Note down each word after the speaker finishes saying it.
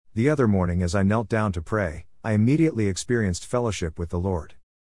The other morning, as I knelt down to pray, I immediately experienced fellowship with the Lord.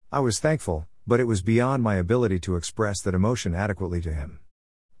 I was thankful, but it was beyond my ability to express that emotion adequately to Him.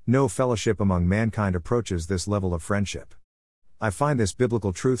 No fellowship among mankind approaches this level of friendship. I find this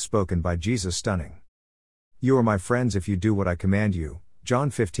biblical truth spoken by Jesus stunning. You are my friends if you do what I command you,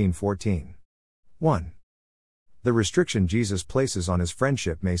 John 15:14. 1. The restriction Jesus places on His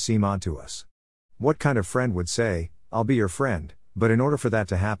friendship may seem odd to us. What kind of friend would say, "I'll be your friend, but in order for that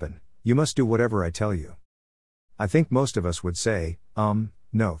to happen, you must do whatever I tell you"? I think most of us would say,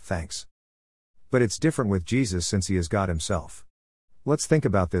 no, thanks. But it's different with Jesus since He is God Himself. Let's think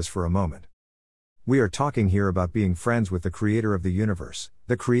about this for a moment. We are talking here about being friends with the Creator of the universe,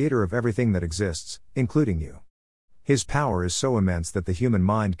 the Creator of everything that exists, including you. His power is so immense that the human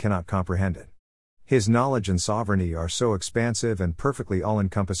mind cannot comprehend it. His knowledge and sovereignty are so expansive and perfectly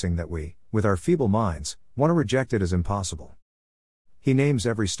all-encompassing that we, with our feeble minds, want to reject it as impossible. He names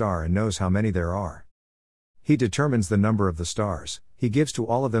every star and knows how many there are. He determines the number of the stars, He gives to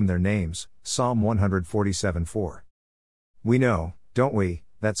all of them their names, Psalm 147:4. We know, don't we,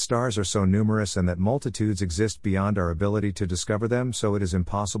 that stars are so numerous and that multitudes exist beyond our ability to discover them, so it is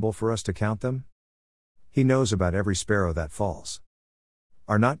impossible for us to count them? He knows about every sparrow that falls.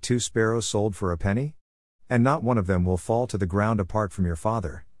 Are not 2 sparrows sold for a penny? And not one of them will fall to the ground apart from your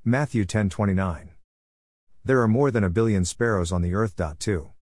Father, Matthew 10:29. There are more than 1 billion sparrows on the earth.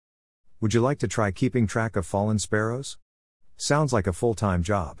 2. Would you like to try keeping track of fallen sparrows? Sounds like a full-time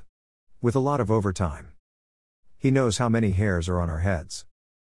job. With a lot of overtime. He knows how many hairs are on our heads.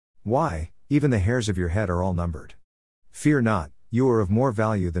 Why, even the hairs of your head are all numbered. Fear not, you are of more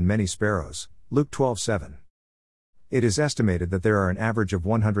value than many sparrows, Luke 12:7. It is estimated that there are an average of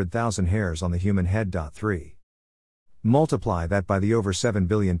 100,000 hairs on the human head. 3. Multiply that by the over 7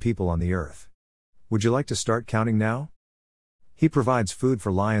 billion people on the earth. Would you like to start counting now? He provides food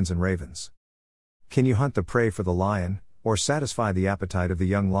for lions and ravens. Can you hunt the prey for the lion, or satisfy the appetite of the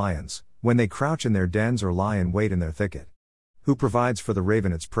young lions, when they crouch in their dens or lie in wait in their thicket? Who provides for the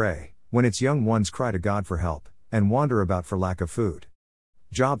raven its prey, when its young ones cry to God for help, and wander about for lack of food?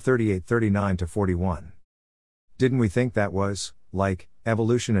 Job 38:39-41. Didn't we think that was, like,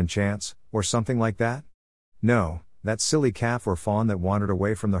 evolution and chance, or something like that? No, that silly calf or fawn that wandered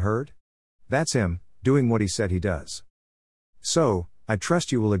away from the herd? That's Him, doing what He said He does. So, I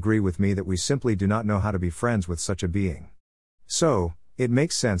trust you will agree with me that we simply do not know how to be friends with such a being. So, it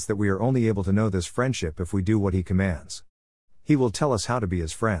makes sense that we are only able to know this friendship if we do what He commands. He will tell us how to be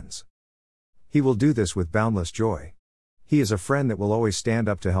His friends. He will do this with boundless joy. He is a friend that will always stand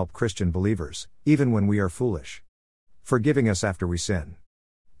up to help Christian believers, even when we are foolish. Forgiving us after we sin.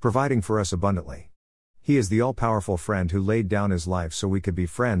 Providing for us abundantly. He is the all-powerful friend who laid down His life so we could be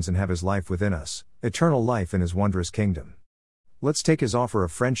friends and have His life within us, eternal life in His wondrous kingdom. Let's take His offer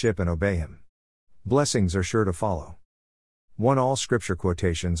of friendship and obey Him. Blessings are sure to follow. 1. All scripture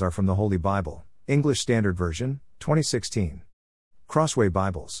quotations are from the Holy Bible, English Standard Version, 2016. Crossway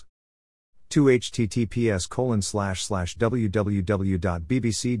Bibles. 2.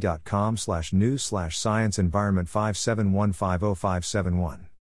 https://www.bbc.com/news/science-environment 571500571.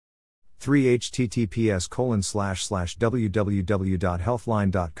 3.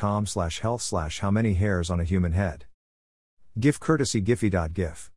 https://www.healthline.com/health/how many hairs on a human head. GIF courtesy Giphy.gif.